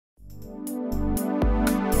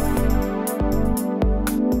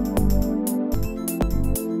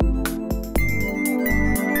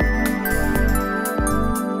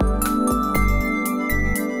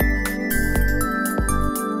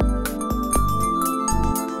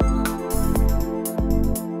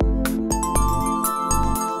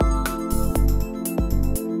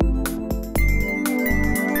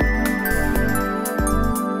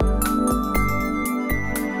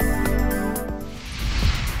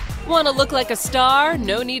Want to look like a star?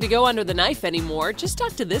 No need to go under the knife anymore. Just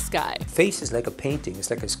talk to this guy. Face is like a painting, it's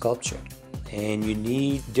like a sculpture. And you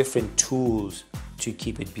need different tools to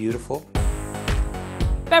keep it beautiful.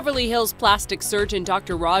 Beverly Hills plastic surgeon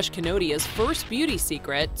Dr. Raj Kanodia's first beauty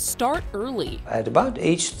secret: start early. At about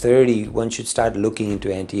age 30, one should start looking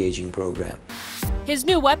into anti-aging program. His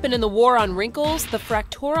new weapon in the war on wrinkles, the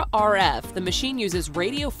Fractora RF. The machine uses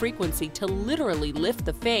radio frequency to literally lift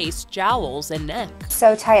the face, jowls, and neck.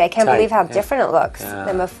 So tight. I can't believe how different it looks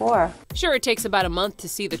than before. Sure, it takes about a month to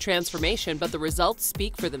see the transformation, but the results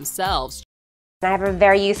speak for themselves. I have a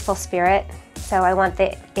very youthful spirit, so I want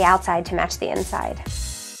the outside to match the inside.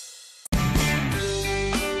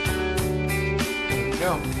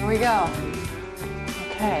 Here we go.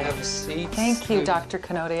 Okay. Have a seat. Thank you, Dr.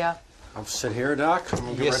 Kanodia. I'll sit here, Doc. I'm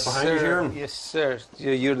going to get right behind you here. Yes, sir.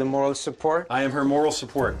 You're the moral support? I am her moral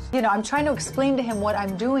support. You know, I'm trying to explain to him what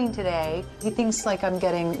I'm doing today. He thinks like I'm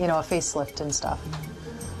getting, you know, a facelift and stuff.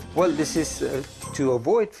 Well, this is to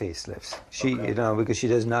avoid facelifts. You know, because she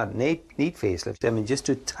does not need facelifts. I mean, just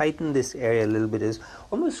to tighten this area a little bit is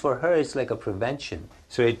almost, for her, it's like a prevention.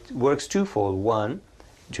 So it works twofold. One,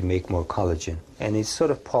 to make more collagen, and it sort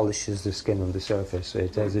of polishes the skin on the surface, so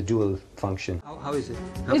it has a dual function. How is it?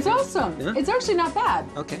 It's awesome. Yeah? It's actually not bad.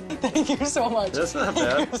 Okay. Thank you so much. That's not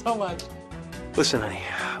bad. Thank you so much. Listen, honey,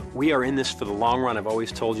 we are in this for the long run. I've always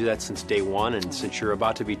told you that since day one, and since you're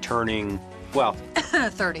about to be turning, well,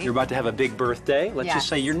 30. You're about to have a big birthday. Let's just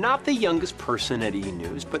say you're not the youngest person at E!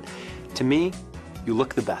 News, but to me, you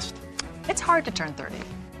look the best. It's hard to turn 30.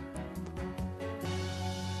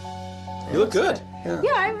 You look good.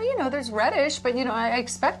 Yeah, you know, there's reddish, but, you know, I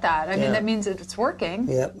expect that. I mean, that means that it's working.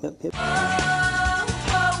 Yep.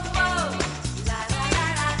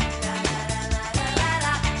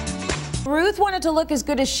 Ruth wanted to look as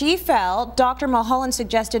good as she felt. Dr. Mulholland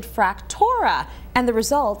suggested Fractora, and the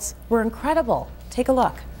results were incredible. Take a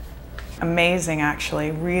look. Amazing,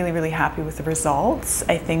 actually. Really, really happy with the results.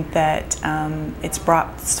 I think that it's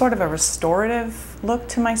brought sort of a restorative look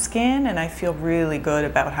to my skin, and I feel really good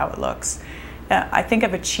about how it looks. I think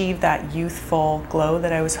I've achieved that youthful glow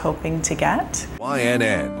that I was hoping to get.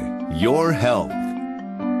 YNN, your health.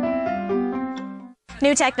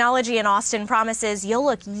 New technology in Austin promises you'll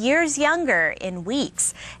look years younger in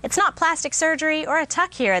weeks. It's not plastic surgery or a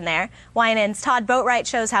tuck here and there. YNN's Todd Boatwright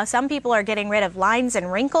shows how some people are getting rid of lines and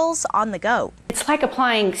wrinkles on the go. It's like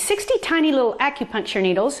applying 60 tiny little acupuncture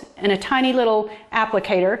needles and a tiny little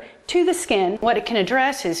applicator to the skin. What it can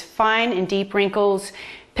address is fine and deep wrinkles,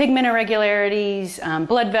 pigment irregularities,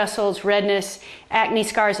 blood vessels, redness, acne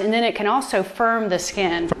scars, and then it can also firm the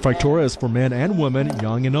skin. Fractora is for men and women,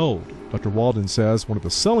 young and old. Dr. Walden says one of the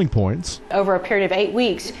selling points: over a period of 8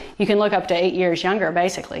 weeks, you can look up to 8 years younger,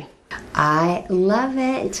 basically. I love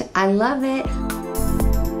it. I love it.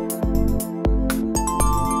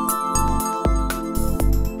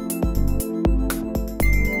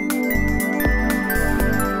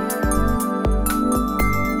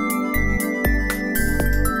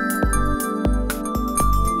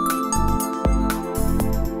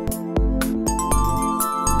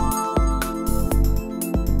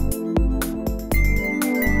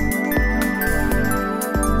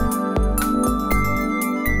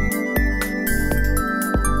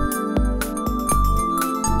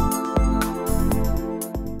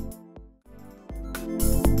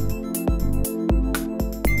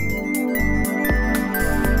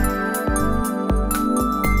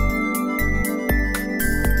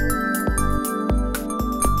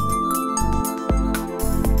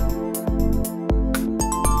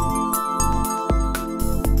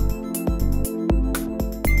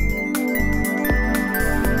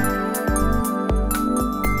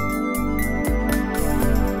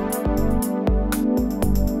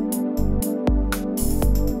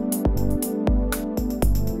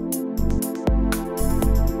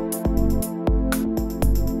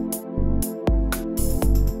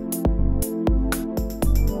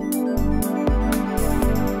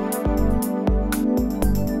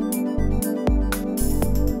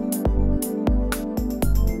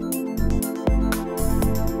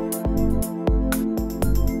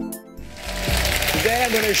 Today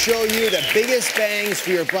I'm going to show you the biggest bangs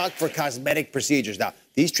for your buck for cosmetic procedures. Now,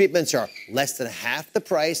 these treatments are less than half the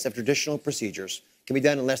price of traditional procedures, can be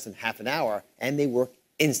done in less than half an hour, and they work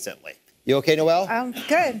instantly. You okay, Noelle?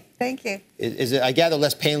 Good, thank you. Is it, I gather,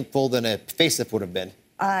 less painful than a facelift would have been?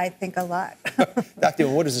 I think a lot. Dr.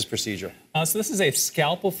 What is this procedure? So this is a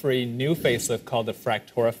scalpel-free new facelift called the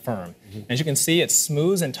Fractora Firm. As you can see, it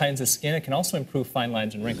smooths and tightens the skin. It can also improve fine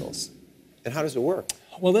lines and wrinkles. And how does it work?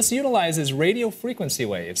 Well, this utilizes radio frequency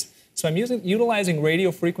waves. So I'm utilizing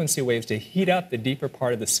radio frequency waves to heat up the deeper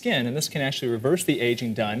part of the skin, and this can actually reverse the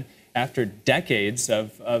aging done after decades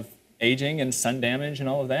of aging and sun damage and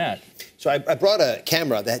all of that. So I brought a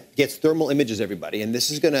camera that gets thermal images, everybody, and this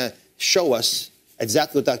is going to show us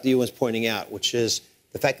exactly what Dr. Ewan's pointing out, which is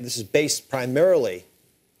the fact that this is based primarily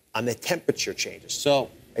on the temperature changes. So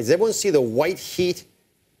does everyone see the white heat?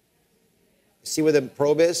 See where the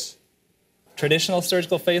probe is? Traditional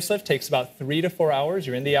surgical facelift takes about 3 to 4 hours.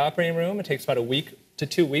 You're in the operating room. It takes about a week to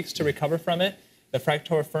 2 weeks to recover from it. The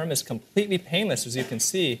Fractora Firm is completely painless, as you can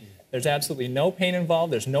see. There's absolutely no pain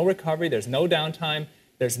involved. There's no recovery. There's no downtime.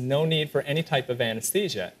 There's no need for any type of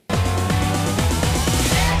anesthesia.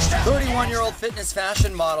 31-year-old fitness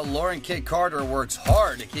fashion model Lauren Kit Carter works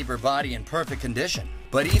hard to keep her body in perfect condition.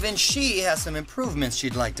 But even she has some improvements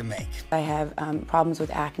she'd like to make. I have problems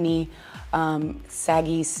with acne,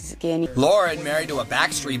 saggy skin. Lauren, married to a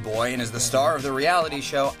Backstreet Boy and is the star of the reality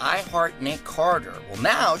show I Heart Nick Carter. Well,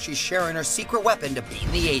 now she's sharing her secret weapon to beat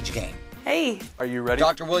the age game. Hey. Are you ready?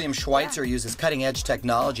 Dr. William Schweitzer uses cutting-edge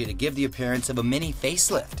technology to give the appearance of a mini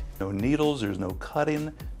facelift. No needles, there's no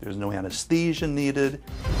cutting, there's no anesthesia needed.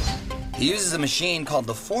 He uses a machine called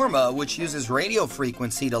the Forma, which uses radio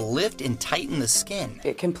frequency to lift and tighten the skin.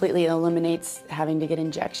 It completely eliminates having to get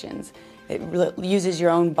injections. It uses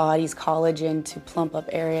your own body's collagen to plump up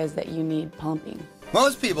areas that you need plumping.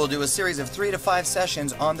 Most people do a series of 3 to 5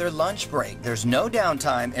 sessions on their lunch break. There's no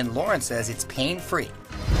downtime, and Lauren says it's pain-free.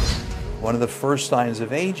 One of the first signs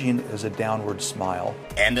of aging is a downward smile.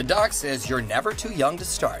 And the doc says you're never too young to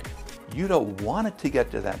start. You don't want it to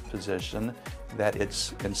get to that position that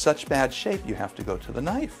it's in such bad shape you have to go to the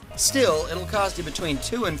knife. Still, it'll cost you between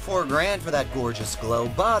 $2,000 and $4,000 for that gorgeous glow,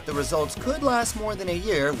 but the results could last more than a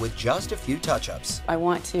year with just a few touch-ups. I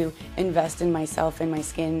want to invest in myself and my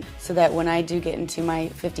skin so that when I do get into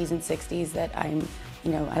my 50s and 60s that I'm,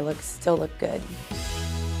 I still look good.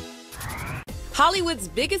 Hollywood's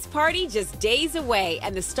biggest party just days away,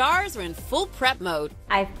 and the stars are in full prep mode.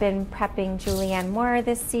 I've been prepping Julianne Moore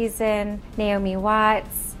this season, Naomi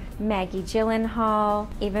Watts, Maggie Gyllenhaal,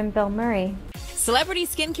 even Bill Murray. Celebrity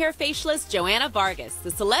skincare facialist Joanna Vargas, the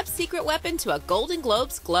celeb's secret weapon to a Golden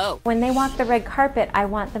Globes glow. When they walk the red carpet, I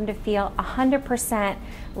want them to feel 100%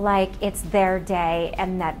 like it's their day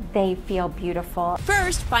and that they feel beautiful.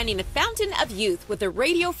 First, finding a fountain of youth with a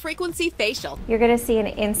radio frequency facial. You're going to see an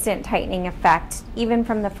instant tightening effect, even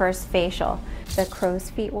from the first facial. The crow's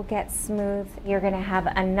feet will get smooth. You're going to have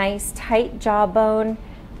a nice tight jawbone,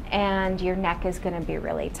 and your neck is going to be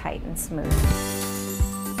really tight and smooth.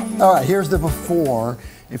 All right, here's the before.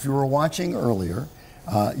 If you were watching earlier,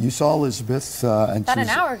 you saw Elizabeth and about an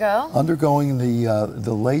hour ago undergoing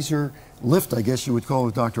the laser lift, I guess you would call it,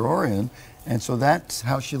 with Dr. Orion. And so that's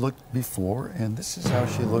how she looked before, and this is how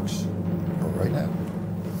she looks right now.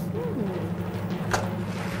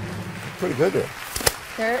 Pretty good there.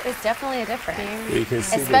 There is definitely a difference. You can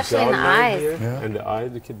see especially in the eyes. Here, and the eye,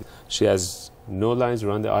 look at she has no lines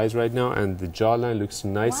around the eyes right now, and the jawline looks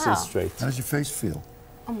nice and straight. How does your face feel?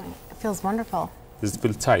 Oh my, it feels wonderful. Does it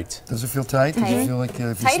feel tight? Does it feel tight? Tight. Does it feel like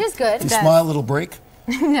tight is good. If you smile, it'll break?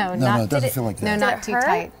 No, it doesn't feel like that. No, not too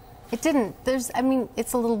tight. It didn't.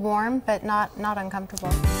 It's a little warm, but not uncomfortable.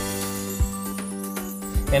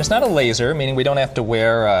 And it's not a laser, meaning we don't have to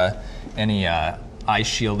wear any eye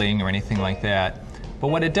shielding or anything like that. But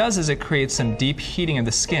what it does is it creates some deep heating of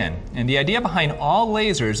the skin. And the idea behind all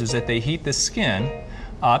lasers is that they heat the skin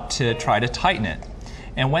up to try to tighten it.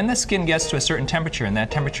 And when the skin gets to a certain temperature, and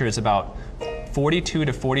that temperature is about 42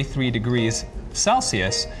 to 43 degrees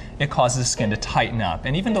Celsius, it causes the skin to tighten up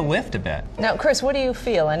and even to lift a bit. Now, Chris, what do you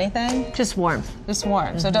feel? Anything? Just warm. Just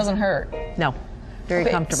warm, so it doesn't hurt? No, very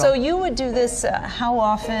comfortable. So you would do this how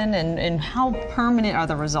often and how permanent are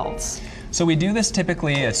the results? So we do this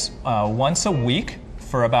typically it's once a week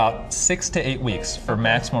for about 6 to 8 weeks for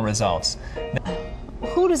maximal results.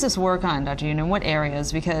 Who does this work on, Dr. Union? What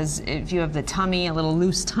areas? Because if you have the tummy, a little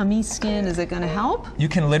loose tummy skin, is it going to help? You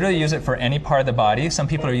can literally use it for any part of the body. Some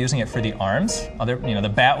people are using it for the arms,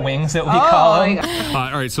 the bat wings that we call them.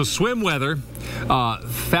 All right, so swim weather,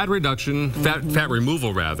 fat reduction, fat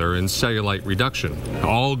removal rather, and cellulite reduction.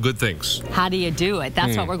 All good things. How do you do it?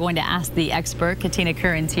 That's what we're going to ask the expert, Katina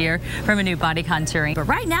Currens here from A New Body Contouring. But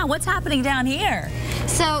right now, what's happening down here?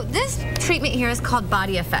 So this treatment here is called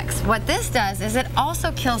Body Effects. What this does is it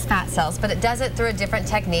also kills fat cells, but it does it through a different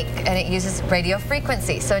technique, and it uses radio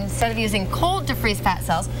frequency. So instead of using cold to freeze fat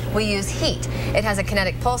cells, we use heat. It has a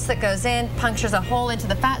kinetic pulse that goes in, punctures a hole into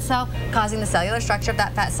the fat cell, causing the cellular structure of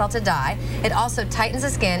that fat cell to die. It It also tightens the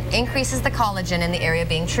skin, increases the collagen in the area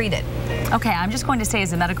being treated. Okay, I'm just going to say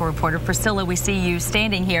as a medical reporter, Priscilla, we see you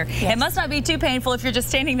standing here. Yes. It must not be too painful if you're just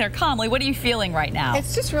standing there calmly. What are you feeling right now?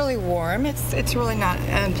 It's just really warm. It's really not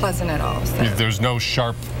unpleasant at all. So. There's no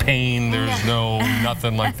sharp pain. There's no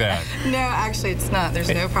nothing like that. No, actually, it's not. There's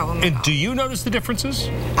no problem at all. Do you notice the differences?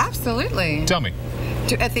 Absolutely. Tell me.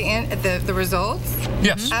 At the end, the results?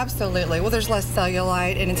 Yes. Absolutely. Well, there's less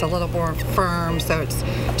cellulite, and it's a little more firm, so it's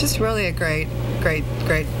just really a great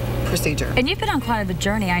procedure. And you've been on quite a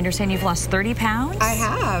journey. I understand you've lost 30 pounds? I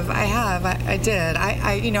have. I did. I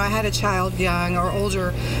had a child young or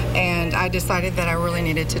older, and I decided that I really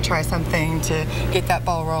needed to try something to get that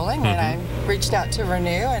ball rolling, and I reached out to Renew,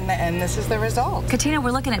 and this is the result. Katina,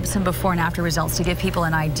 we're looking at some before and after results to give people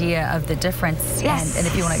an idea of the difference, yes. and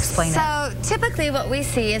if you want to explain it. So typically what we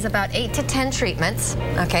see is about 8 to 10 treatments,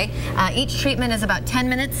 okay? Each treatment is about 10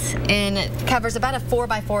 minutes, and it covers about a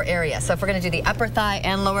 4x4 area. So if we're going to do the upper thigh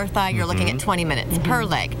and lower thigh, you're looking at 20 minutes per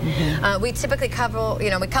leg. We typically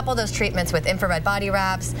couple those treatments with infrared body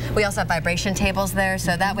wraps. We also have vibration tables there,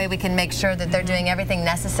 so that way we can make sure that they're doing everything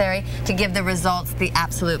necessary to give the results the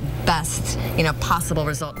absolute best, possible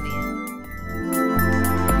result in the end.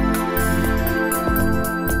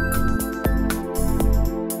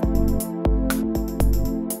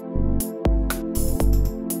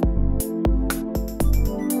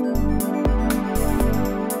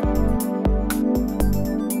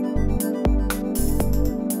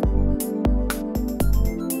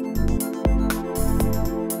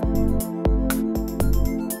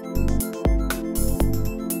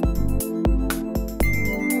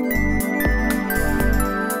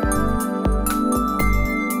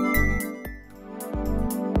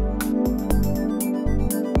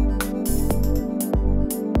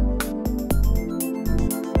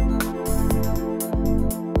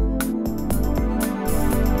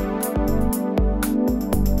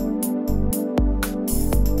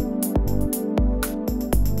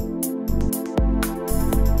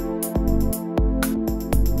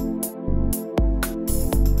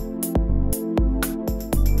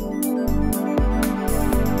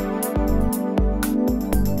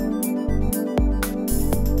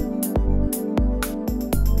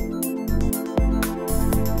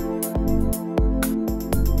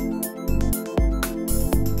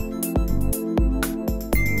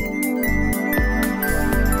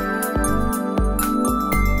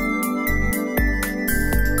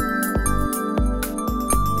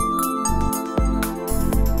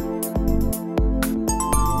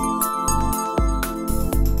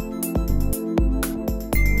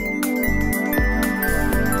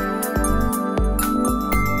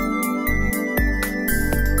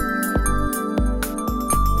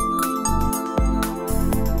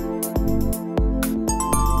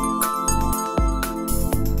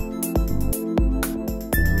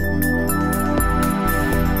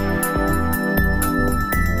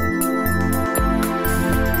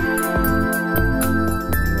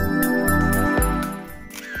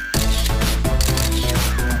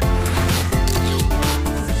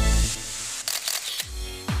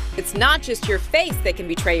 It's not just your face that can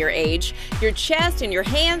betray your age. Your chest and your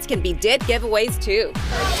hands can be dead giveaways too.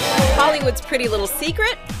 Hollywood's pretty little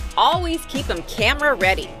secret? Always keep them camera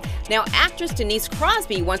ready. Now, actress Denise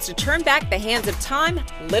Crosby wants to turn back the hands of time,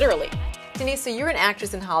 literally. Denise, so you're an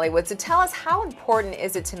actress in Hollywood, so tell us, how important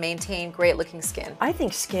is it to maintain great-looking skin? I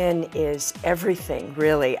think skin is everything,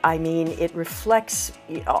 really. I mean, it reflects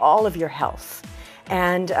all of your health.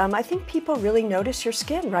 And I think people really notice your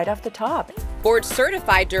skin right off the top.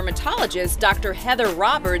 Board-certified dermatologist Dr. Heather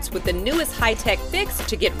Roberts with the newest high-tech fix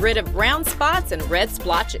to get rid of brown spots and red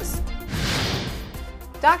splotches.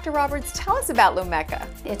 Dr. Roberts, tell us about Lumecca.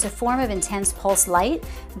 It's a form of intense pulse light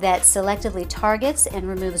that selectively targets and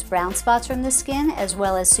removes brown spots from the skin, as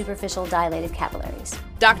well as superficial dilated capillaries.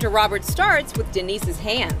 Dr. Roberts starts with Denise's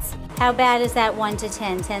hands. How bad is that 1 to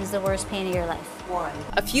 10? 10's the worst pain of your life. 1.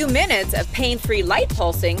 A few minutes of pain-free light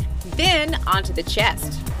pulsing, then onto the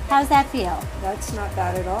chest. How's that feel? That's not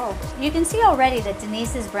bad at all. You can see already that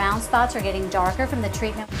Denise's brown spots are getting darker from the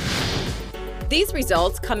treatment. These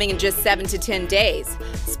results coming in just 7 to 10 days.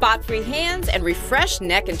 Spot-free hands and refreshed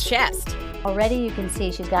neck and chest. Already you can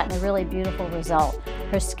see she's gotten a really beautiful result.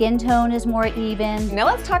 Her skin tone is more even. Now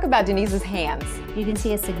let's talk about Denise's hands. You can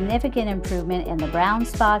see a significant improvement in the brown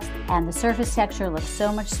spots, and the surface texture looks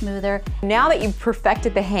so much smoother. Now that you've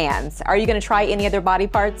perfected the hands, are you going to try any other body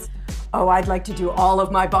parts? Oh, I'd like to do all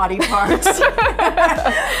of my body parts.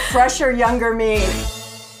 Fresher, younger me.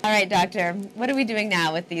 All right, doctor, what are we doing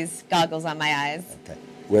now with these goggles on my eyes? Okay.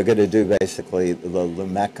 We're going to do basically the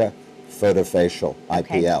Lumecca Photofacial,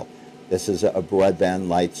 IPL. This is a broadband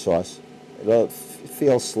light source. it'll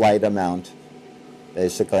feel slight amount,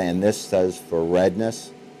 basically, and this does for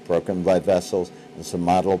redness, broken blood vessels, and some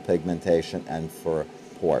mottled pigmentation, and for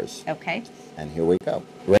pores. Okay. And here we go.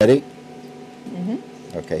 Ready?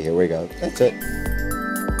 Mm-hmm. Okay, here we go. That's it.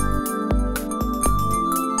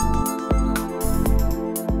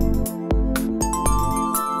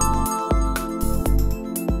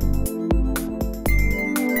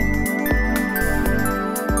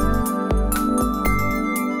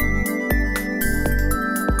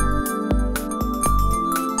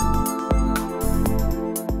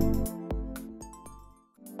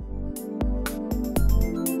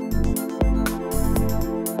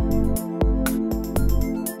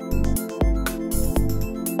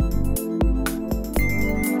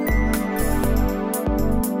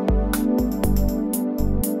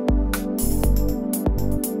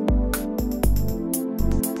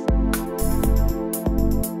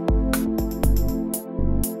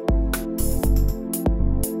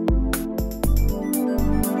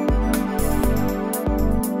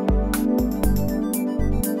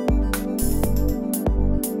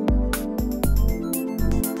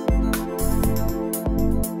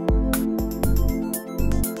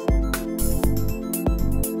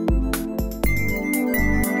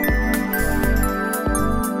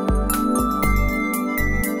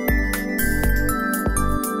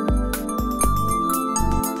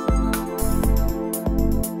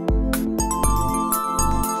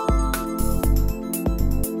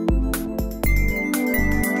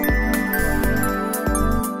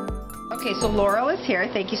 Okay, so Laurel is here.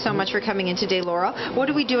 Thank you so much for coming in today, Laurel. What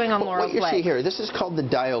are we doing on Laurel's leg? What you see here, this is called the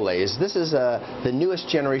Diolaze. This is the newest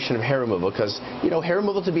generation of hair removal because, you know, hair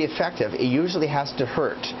removal to be effective, it usually has to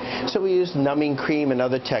hurt. So we use numbing cream and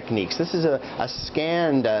other techniques. This is a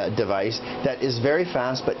scanned device that is very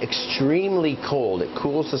fast but extremely cold. It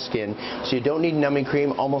cools the skin, so you don't need numbing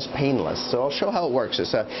cream, almost painless. So I'll show how it works.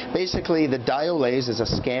 It's basically the Diolaze is a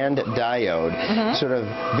scanned diode. Sort of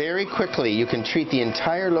very quickly, you can treat the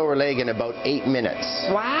entire lower leg in about 8 minutes.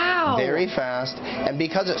 Wow. Very fast. And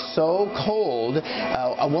because it's so cold,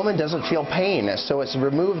 a woman doesn't feel pain. So it's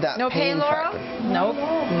removed that pain factor. Nope.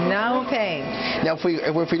 No pain. Now,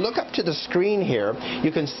 if we look up to the screen here,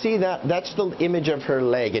 you can see that that's the image of her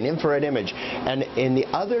leg, an infrared image. And in the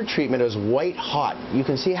other treatment, it was white hot. You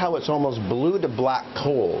can see how it's almost blue to black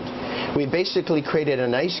cold. We basically created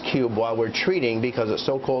an ice cube while we're treating because it's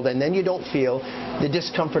so cold, and then you don't feel the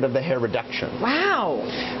discomfort of the hair reduction. Wow.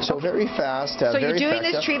 So very fast. So very you're doing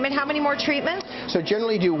effective. this treatment, how many more treatments? So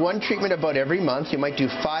generally do 1 treatment about every month. You might do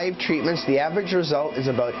 5 treatments. The average result is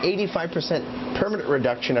about 85% permanent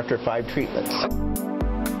reduction after 5 treatments.